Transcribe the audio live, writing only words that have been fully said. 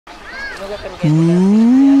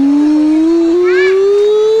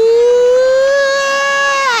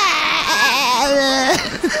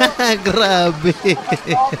Grabe.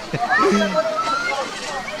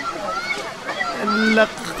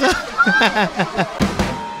 Laka.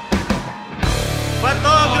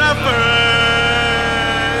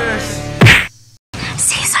 Photographers!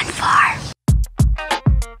 Season 4.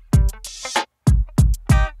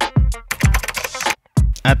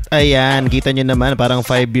 At ayan, kita nyo naman parang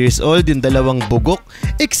 5 years old yung dalawang bugok.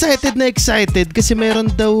 Excited na excited kasi meron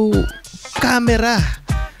daw camera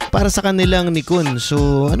para sa kanilang Nikon.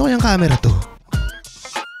 So, ano kayang camera to?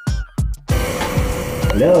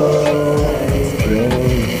 Hello!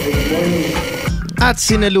 At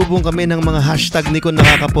sinalubong kami ng mga hashtag Nikon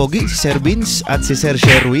nakakapogi, si Sir Vin'z at si Sir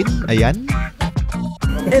Sherwin. Ayan.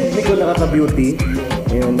 And Nikon nakaka-beauty.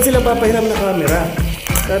 Ayan. Sila papahiram na camera.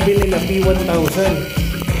 Sabi nila P1000.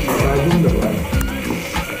 Bagong naman.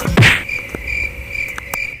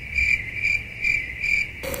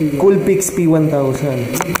 Coolpix P1000.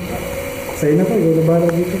 Sa'yo na po, ikaw na bala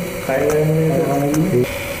dito. Kaya na yun.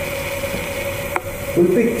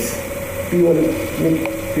 Coolpix P1000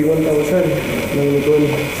 ng Nikon.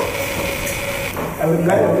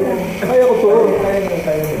 Kaya ko to.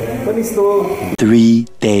 Panis to. 3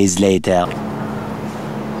 days later.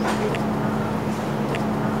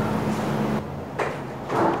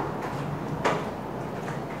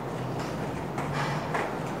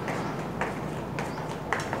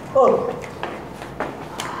 Oh!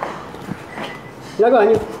 Lagawa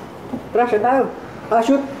niyo. Crash tayo.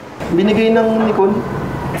 Shoot. Binigay ng Nikon.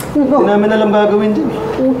 Hindi namin alam gagawin din.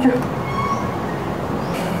 Pucha.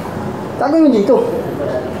 Tagay mo dito.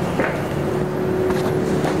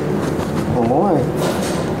 Oo nga eh.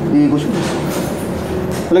 Hindi ko siya.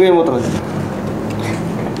 Palagay mo ito.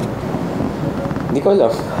 Hindi ko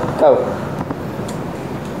alam. Ikaw.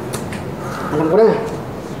 Alam ko na.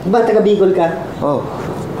 Diba taga-BICOL ka? Oo.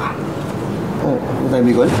 Ano tayo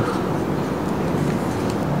BICOL?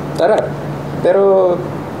 Tara. Pero,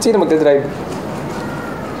 sino magdadrive?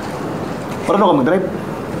 Paano ka mag-drive?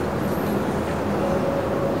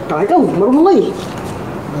 Taka ikaw, marunong ka eh.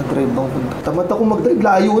 Nag-drive ako. Tamad ako mag-drive.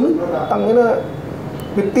 Layo nun. Tangina.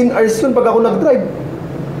 15 hours yun pag ako nag-drive.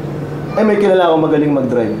 Eh, may kilala akong magaling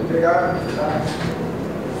mag-drive.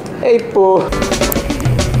 Eh po.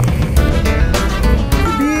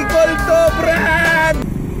 BICOL to, Brad!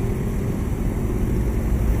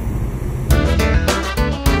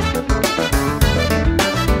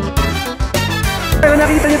 Pero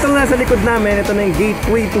nakita nyo itong nasa likod namin. Ito na yung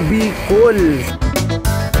gateway to BICOL.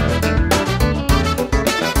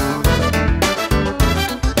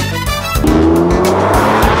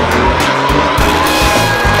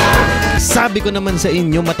 Sabi ko naman sa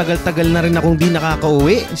inyo, matagal-tagal na rin akong di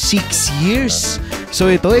nakakauwi. 6 years. So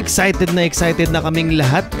ito, excited na kaming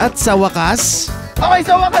lahat. At sa wakas... Okay,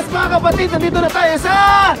 sa wakas mga kapatid, nandito na tayo sa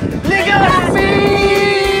Legacy!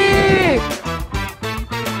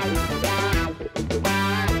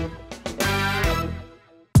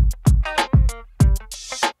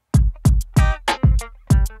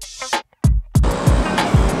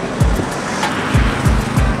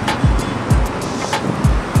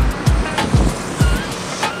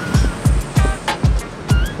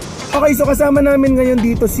 Okay, so kasama namin ngayon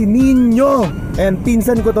dito si Nino. And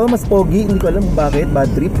pinsan ko to, mas pogi. Hindi ko alam bakit, bad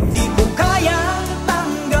trip.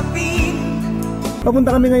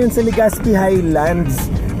 Papunta kami ngayon sa Legazpi Highlands.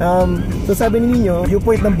 So sabi ni Nino,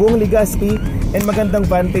 viewpoint ng buong Legazpi and magandang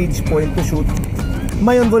vantage point to shoot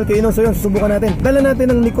Mayon Volcano. So yun, susubukan natin. Dala natin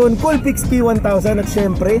ng Nikon Coolpix P1000 at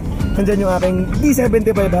syempre, nandyan yung aking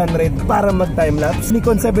D7500 para mag timelapse.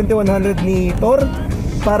 Nikon 7100 ni Thor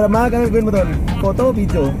para ano gawin mo doon? Photo,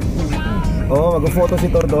 video. Oo, mag-photo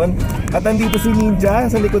si Thor doon. At andito si Ninja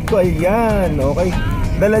sa likod ko. Ayan, okay.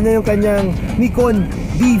 Dala niya yung kanyang Nikon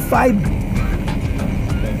D5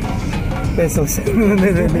 pesos.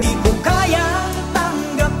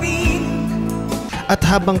 At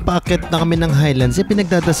habang paakyat na kami ng Highlands,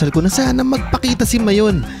 pinagdadasal ko na sana magpakita si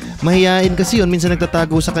Mayon. Mahihain kasi yun, minsan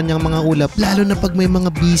nagtatago sa kanyang mga ulap, lalo na pag may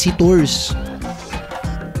mga visitors.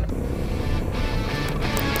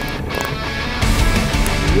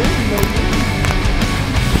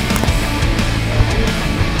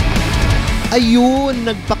 Ayun,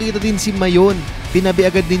 nagpakita din si Mayon. Tinabi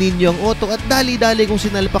agad ni Ninyo ang auto at dali-dali kong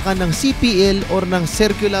sinalpakan ng CPL or ng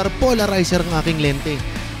circular polarizer ng aking lente.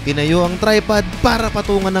 Tinayo ang tripod para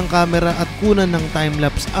patungan ng camera at kunan ng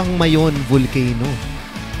timelapse ang Mayon Volcano.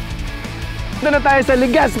 Doon na tayo sa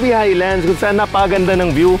Legazpi Highlands kung saan napaganda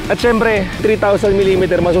ng view. At syempre,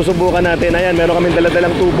 3000mm masusubukan natin. Ayan, meron kaming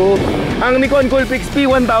daladalang tubo. ang Nikon Coolpix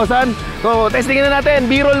P1000. So, testingin na natin.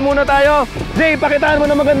 B-roll muna tayo. Jay, pakitaan mo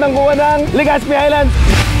na magandang kuha ng Legazpi Highlands.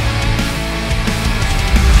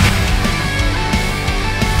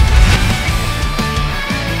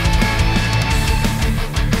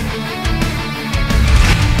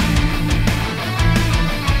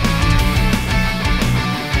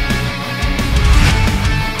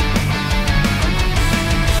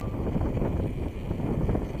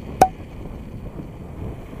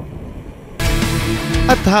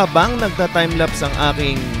 At habang nagta-timelapse ang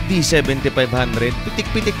aking D7500,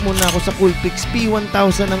 pitik-pitik muna ako sa Coolpix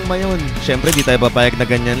P1000 ng Mayon. Siyempre, di tayo papayag na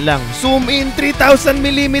ganyan lang. Zoom in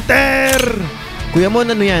 3000mm! Kuya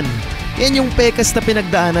Mon, ano yan? Yan yung pekas na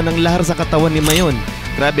pinagdaanan ng lahar sa katawan ni Mayon.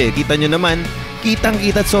 Grabe, kita nyo naman,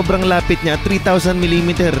 kitang-kita at sobrang lapit niya,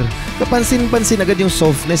 3000mm. Kapansin-pansin agad yung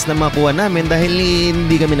softness na makuha namin dahil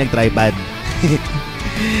hindi kami nag-tripod.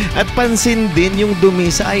 At pansin din yung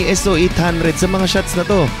dumi sa ISO 800 sa mga shots na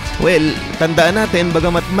to. Well, tandaan natin,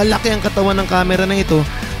 bagamat malaki ang katawan ng camera na ito,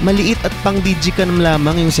 maliit at pang digicam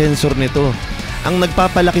lamang yung sensor nito. Ang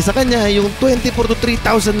nagpapalaki sa kanya ay yung 24 to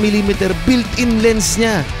 3000mm built-in lens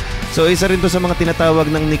niya. So isa rin to sa mga tinatawag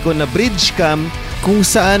ng Nikon na bridge cam, kung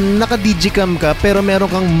saan naka-digicam ka pero meron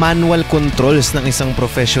kang manual controls ng isang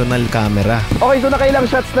professional camera. Okay, so nakailang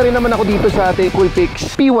shots na rin naman ako dito sa ating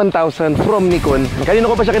Coolpix P1000 from Nikon. Kanina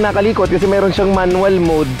ko pa siya kinakalikot kasi meron siyang manual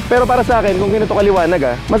mode. Pero para sa akin, kung ganito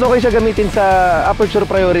kaliwanag mas okay siya gamitin sa aperture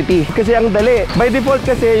priority. Kasi ang dali. By default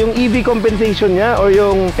kasi yung EV compensation niya or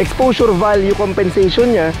yung exposure value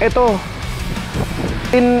compensation niya, ito.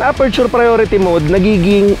 In aperture priority mode,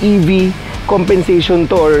 nagiging EV compensation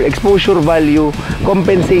to or exposure value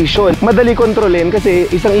compensation. Madali kontrolin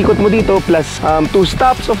kasi isang ikot mo dito plus 2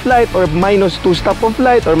 stops of light or minus 2 stop of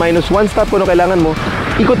light or minus 1 stop kung ano kailangan mo.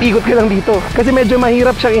 Ikot-ikot ka lang dito. Kasi medyo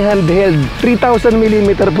mahirap siyang i-handheld.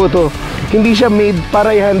 3000mm po to. Hindi siya made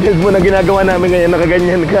para i-handheld mo na ginagawa namin ngayon,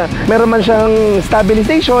 nakaganyan ka. Meron man siyang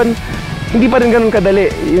stabilization, hindi pa rin ganun kadali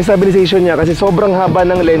yung stabilization niya kasi sobrang haba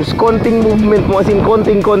ng lens. Konting movement mo, as in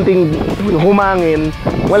konting humangin,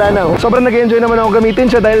 wala na. Sobrang nag-enjoy naman ako gamitin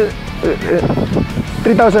siya dahil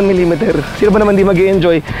 3000mm. Sino ba naman di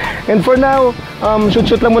mag-enjoy? And for now,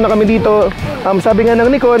 shoot lang muna kami dito. Sabi nga ng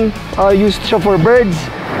Nikon, used siya for birds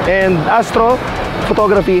and astro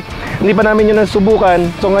photography. Hindi pa namin yun nasubukan.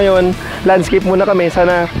 So ngayon, landscape muna kami.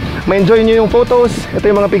 Sana ma-enjoy nyo yung photos. Ito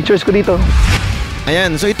yung mga pictures ko dito.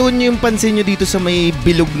 Ayan, so ito nyo yung pansin nyo dito sa may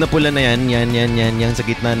bilog na pula na yan. Yan sa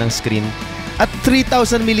gitna ng screen. At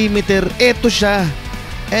 3000mm, eto siya.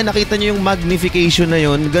 Nakita nyo yung magnification na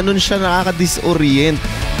yon. Ganun siya nakaka-disorient.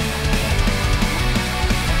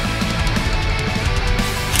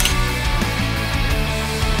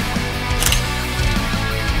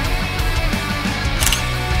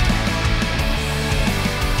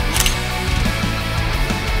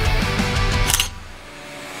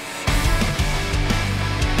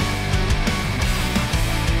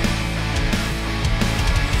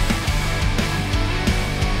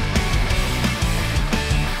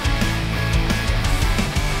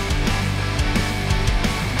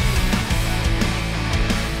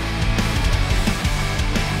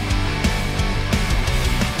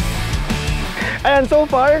 Ayan, so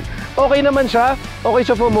far, okay naman siya. Okay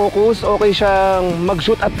siya focus, okay siyang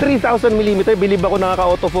mag-shoot at 3000mm. Believe ako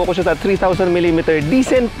nakaka-autofocus siya at 3000mm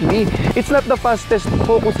decently. It's not the fastest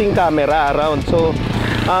focusing camera around. So,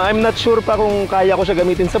 I'm not sure pa kung kaya ko siya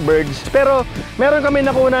gamitin sa birds. Pero, meron kami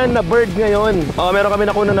nakunan na bird ngayon.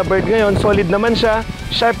 Solid naman siya.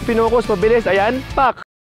 Sharp pinocus, mabilis. Ayan, pak!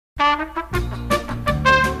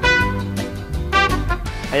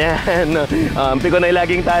 Ayan, piko na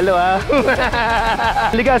laging talo ha.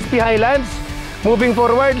 Legazpi Highlands, moving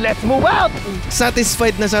forward, let's move out!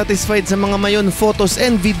 Satisfied na satisfied sa mga Mayon photos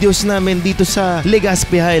and videos namin dito sa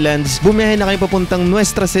Legazpi Highlands. Bumiyahe na kayo papuntang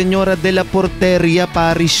Nuestra Señora de la Porteria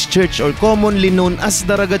Parish Church or commonly known as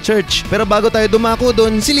Daraga Church. Pero bago tayo dumako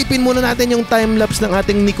doon, silipin muna natin yung timelapse ng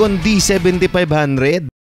ating Nikon D7500.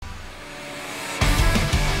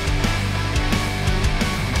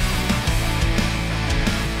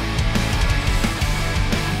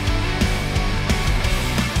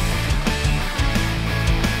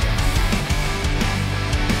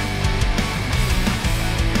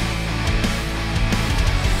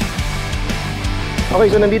 Okay,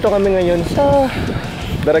 so nandito kami ngayon sa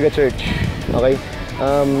Daraga Church. Okay,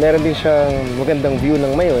 meron din siyang magandang view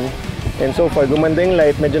ng Mayon. And so far, gumanda yung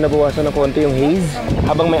light, medyo nabawasan ng konti yung haze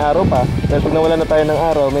habang may araw pa. Dahil pag nawala na tayo ng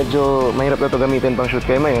araw, medyo mahirap na ito gamitin pang shoot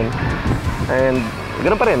kay Mayon. And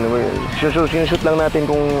ganoon pa rin, sinushoot lang natin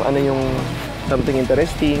kung ano yung something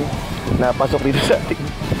interesting na pasok dito sa ating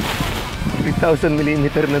 3000mm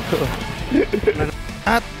na to.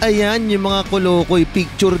 At ayan yung mga kolokoy,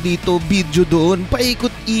 picture dito, video doon,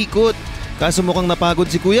 paikot-ikot. Kaso mukhang napagod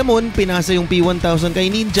si Kuya Mon, pinasa yung P1000 kay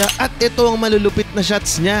Ninja at ito ang malulupit na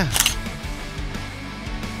shots niya.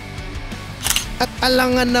 At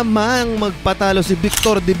alangan namang magpatalo si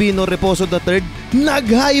Victor Divino Reposo III,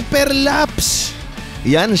 nag-hyperlapse.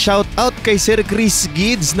 Yan, shout out kay Sir Chris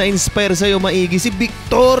Gids na inspire sa'yo maigi si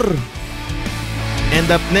Victor. And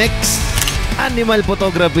up next, animal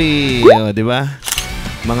photography. O, di ba?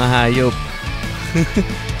 Mga hayop.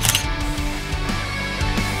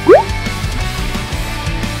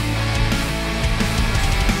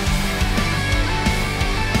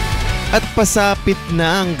 At pasapit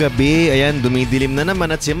na ang gabi. Ayan, dumidilim na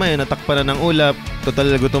naman at si Mayon natakpan na ng ulap.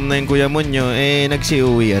 Total gutom na yung Kuya Monyo,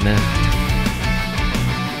 nagsiuwi na.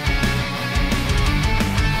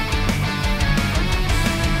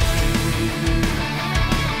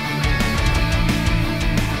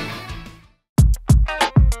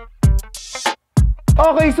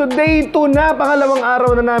 Okay, so day 2 na, pangalawang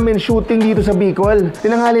araw na namin shooting dito sa Bicol.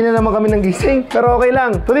 Tinanghali na naman kami ng gising, pero okay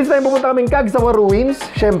lang. So this time pupunta kaming Cagsawa Ruins.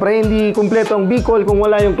 Siyempre, hindi kumpleto ang Bicol kung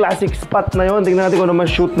wala yung classic spot na yon. Tingnan natin kung ano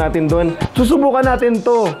ma-shoot natin doon. Susubukan natin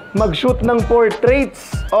to, mag-shoot ng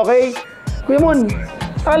portraits. Okay? Kuya Mon,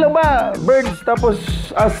 talo ba? Birds tapos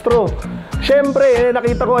astro. Siyempre,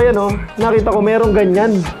 nakita ko, ayan oh, nakita ko merong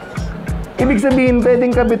ganyan. Ibig sabihin,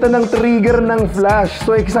 pwedeng kabitan ng trigger ng flash.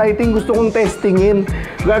 So exciting, gusto kong testingin.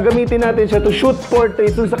 Gagamitin natin siya to shoot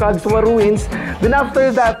portraits dun sa Cagsawa Ruins. Then after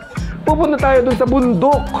that, pupunta tayo dun sa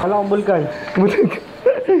bundok. Wala akong bulkan.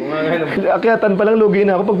 Akyatan pa lang, lugi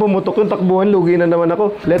na ako. Pag pumutok yung takbuhan, lugi na naman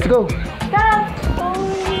ako. Let's go!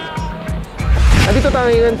 Nandito tayo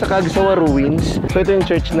ngayon sa Cagsawa Ruins. So ito yung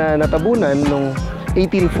church na natabunan nung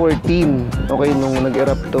 1814. Okay, nung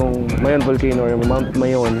nag-erupt tong Mayon Volcano or Mount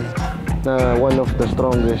Mayon, na one of the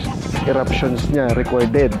strongest eruptions niya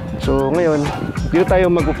recorded. So ngayon, dito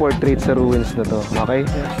tayo magpo-portrait sa ruins na to. Okay?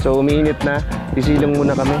 So umiinit na, isilong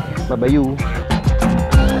muna kami. Babayu.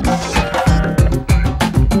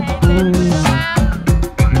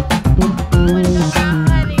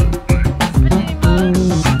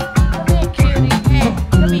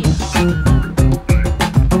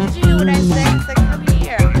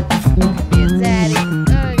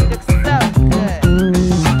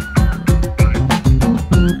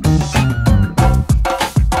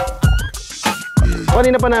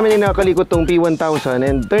 Kanina pa namin yung nakalikot tong P1000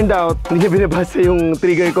 and turned out, hindi niya binabasa yung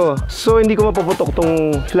trigger ko. So hindi ko mapuputok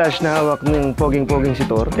tong flash na hawak ng poging-poging si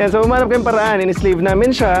Thor. Yan, so umanap kayong paraan, in-slave namin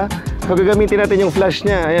siya. So gagamitin natin yung flash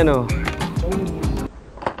niya, ayan o.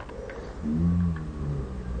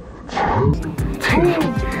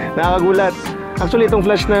 Nakakagulat. Actually itong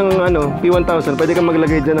flash ng P1000, pwede kang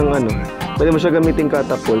maglagay dyan ng pwede mo siya gamitin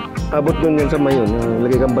catapult. Abot nun yan sa Mayon,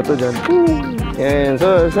 lagay kang bato dyan. Yan,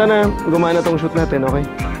 so sana gumana tong shoot natin, okay?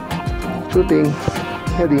 Shooting,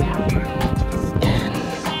 ready.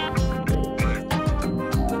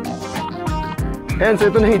 Ayan, so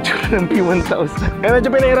ito na yung itsura ng P1000. Kaya medyo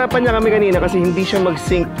pinahirapan niya kami kanina kasi hindi siya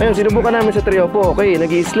mag-sync. Ayan, sinubukan namin sa trio po. Okay,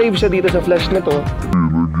 nag-i-slave siya dito sa flash na to.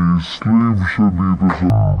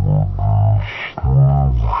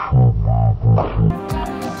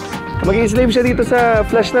 Mag-i-slave siya dito sa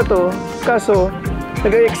flash na to. Kaso,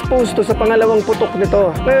 nag-expose to sa pangalawang putok nito.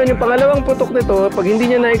 Ngayon, yung pangalawang putok nito, pag hindi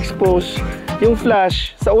niya na-expose, yung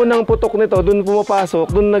flash, sa unang putok nito, dun pumapasok,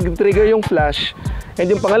 dun nag-trigger yung flash. And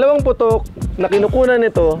yung pangalawang putok na kinukunan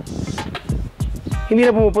nito, hindi na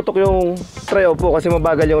pumuputok yung trio po kasi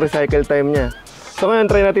mabagal yung recycle time niya. So ngayon,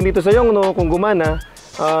 try natin dito sa Yongno kung gumana.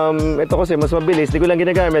 Ito kasi mas mabilis, di ko lang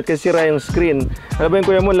ginagamit kasi sira yung screen. Ano ba yung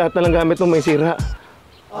Kuya Mon, lahat na lang gamit mo may sira.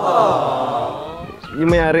 Yung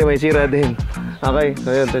mayari, may sira din. Okay, so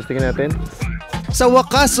yun, testingin natin. Sa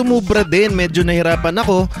wakas, umubra din. Medyo nahirapan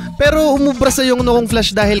ako. Pero umubra sa yung nukong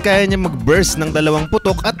flash dahil kaya niya mag-burst ng 2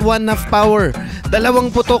 putok at 1/2 power.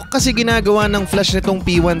 2 putok kasi ginagawa ng flash nitong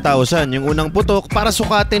P1000. Yung unang putok para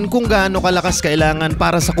sukatin kung gaano kalakas kailangan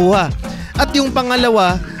para sa kuha. At yung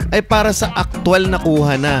pangalawa ay para sa aktual na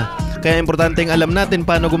kuha na. Kaya importanteng alam natin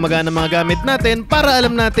paano gumagana ang mga gamit natin para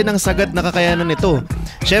alam natin ang sagad na kakayanan nito.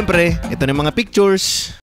 Siyempre, ito na yung mga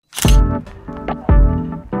pictures.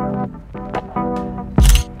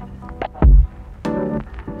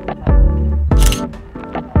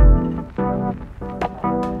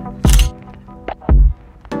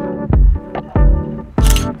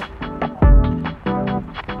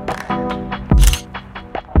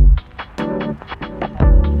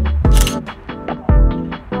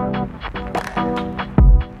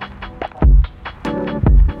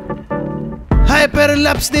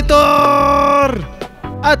 Hyperlapse ni Thor!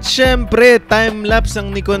 At syempre, time-lapse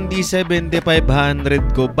ang Nikon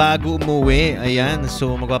D7500 ko bago umuwi. Ayan,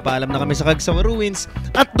 so magpapaalam na kami sa Cagayan Ruins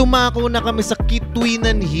at dumako na kami sa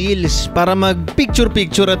Kitwinan Hills para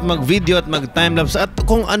mag-picture-picture at mag-video at mag-timelapse at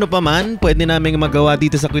kung ano pa man pwede naming magawa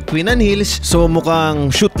dito sa Kitwinan Hills. So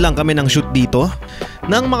mukhang shoot lang kami ng shoot dito.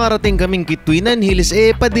 Nang makarating kaming Kitwinan Hills,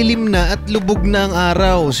 padilim na at lubog na ang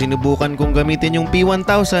araw. Sinubukan kong gamitin yung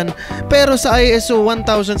P1000 pero sa ISO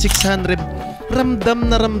 1600 ramdam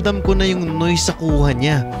na ramdam ko na yung noise sa kuha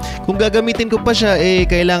niya. Kung gagamitin ko pa siya,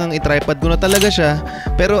 kailangang i-tripod ko na talaga siya.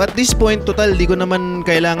 Pero at this point, total, di ko naman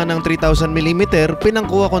kailangan ng 3000mm.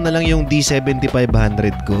 Pinangkuha ko na lang yung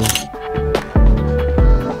D7500 ko.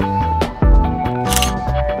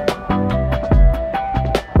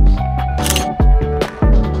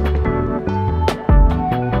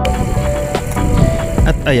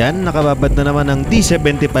 At ayan, nakababad na naman ang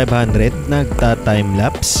D7500.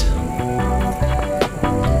 Nagta-timelapse.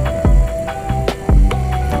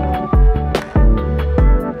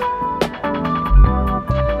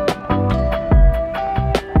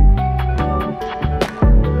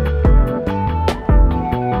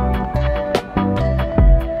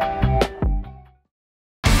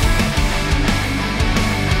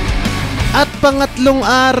 At pangatlong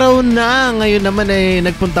araw na, ngayon naman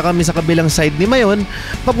nagpunta kami sa kabilang side ni Mayon.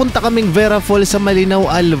 Papunta kaming Vera Falls sa Malinaw,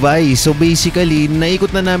 Albay. So basically,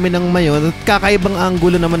 naikot na namin ang Mayon at kakaibang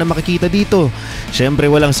anggulo naman na makikita dito. Syempre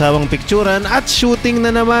walang sawang picturan at shooting na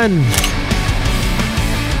naman.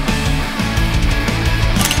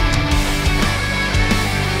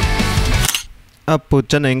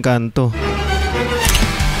 Putya na yung kanto.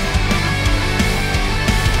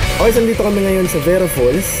 Okay, so dito kami ngayon sa Vera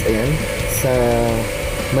Falls. Ayan, sa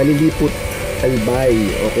Malilipot, Albay.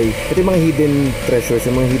 Okay, ito yung mga hidden treasures,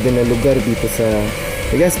 yung mga hidden na lugar dito sa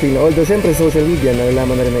Legazpi. Although syempre social media,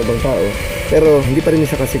 nalalaman na rin ng ibang tao, pero hindi pa rin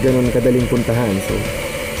siya kasi ganun kadaling puntahan. So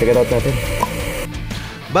check it out natin.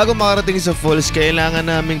 Bago makarating sa falls, kailangan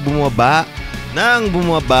naming bumaba.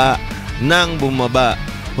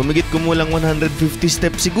 Humigit kumulang 150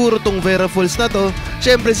 steps siguro tong Vera Falls na to.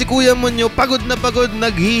 Syempre si Kuya Monyo pagod na pagod,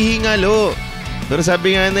 naghihingalo. Pero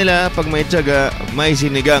sabi nga nila, pag may tiyaga, may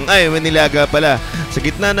sinigang. Ay, may nilaga pala. Sa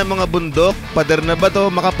gitna ng mga bundok, pader na bato,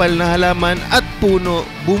 makapal na halaman at puno,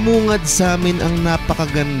 bumungad sa amin ang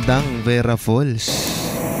napakagandang Vera Falls.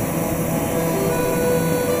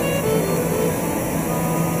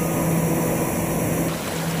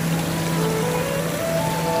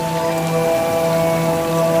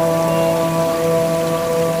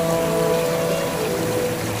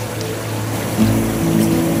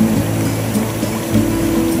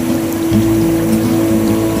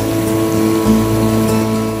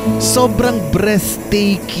 Sobrang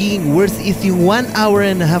breathtaking, worth it yung 1 hour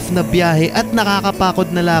and a half na biyahe at nakakapakod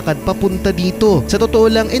na lakad papunta dito. Sa totoo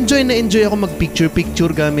lang, enjoy na enjoy ako mag-picture-picture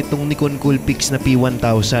gamit tong Nikon Coolpix na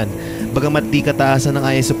P1000. Bagamat di kataasan ng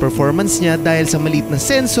ISO performance niya dahil sa maliit na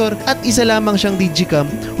sensor at isa lamang siyang digicam,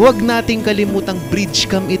 huwag nating kalimutang bridge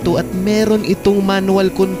cam ito at meron itong manual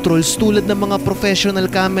controls tulad ng mga professional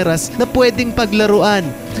cameras na pwedeng paglaruan.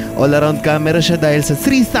 All-around camera siya dahil sa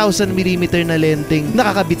 3000mm na lenteng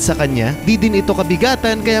nakakabit sa kanya. Di din ito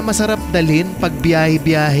kabigatan kaya masarap dalhin pag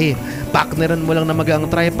biyahe-biyahe. Partneran mo lang na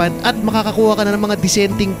magaang tripod at makakakuha ka na ng mga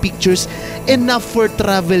dissenting pictures enough for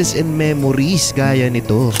travels and memories gaya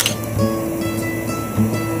nito.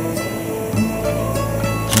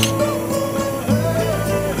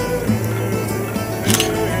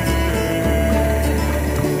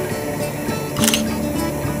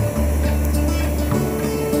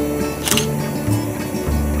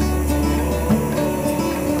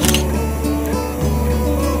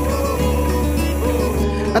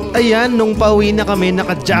 At ayan, nung pauwi na kami,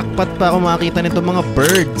 naka-jackpot pa ako makakita nito mga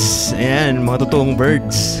birds. Ayan, mga totoong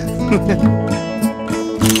birds.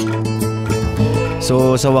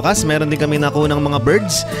 So sa wakas, meron din kami nakuha ng mga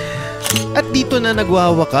birds. At dito na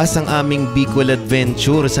nagwawakas ang aming BICOL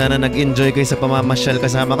adventure. Sana nag-enjoy kayo sa pamamasyal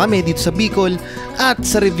kasama kami dito sa BICOL at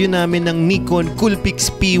sa review namin ng Nikon Coolpix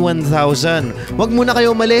P1000. Huwag muna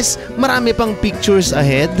kayo umalis, marami pang pictures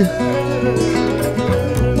ahead.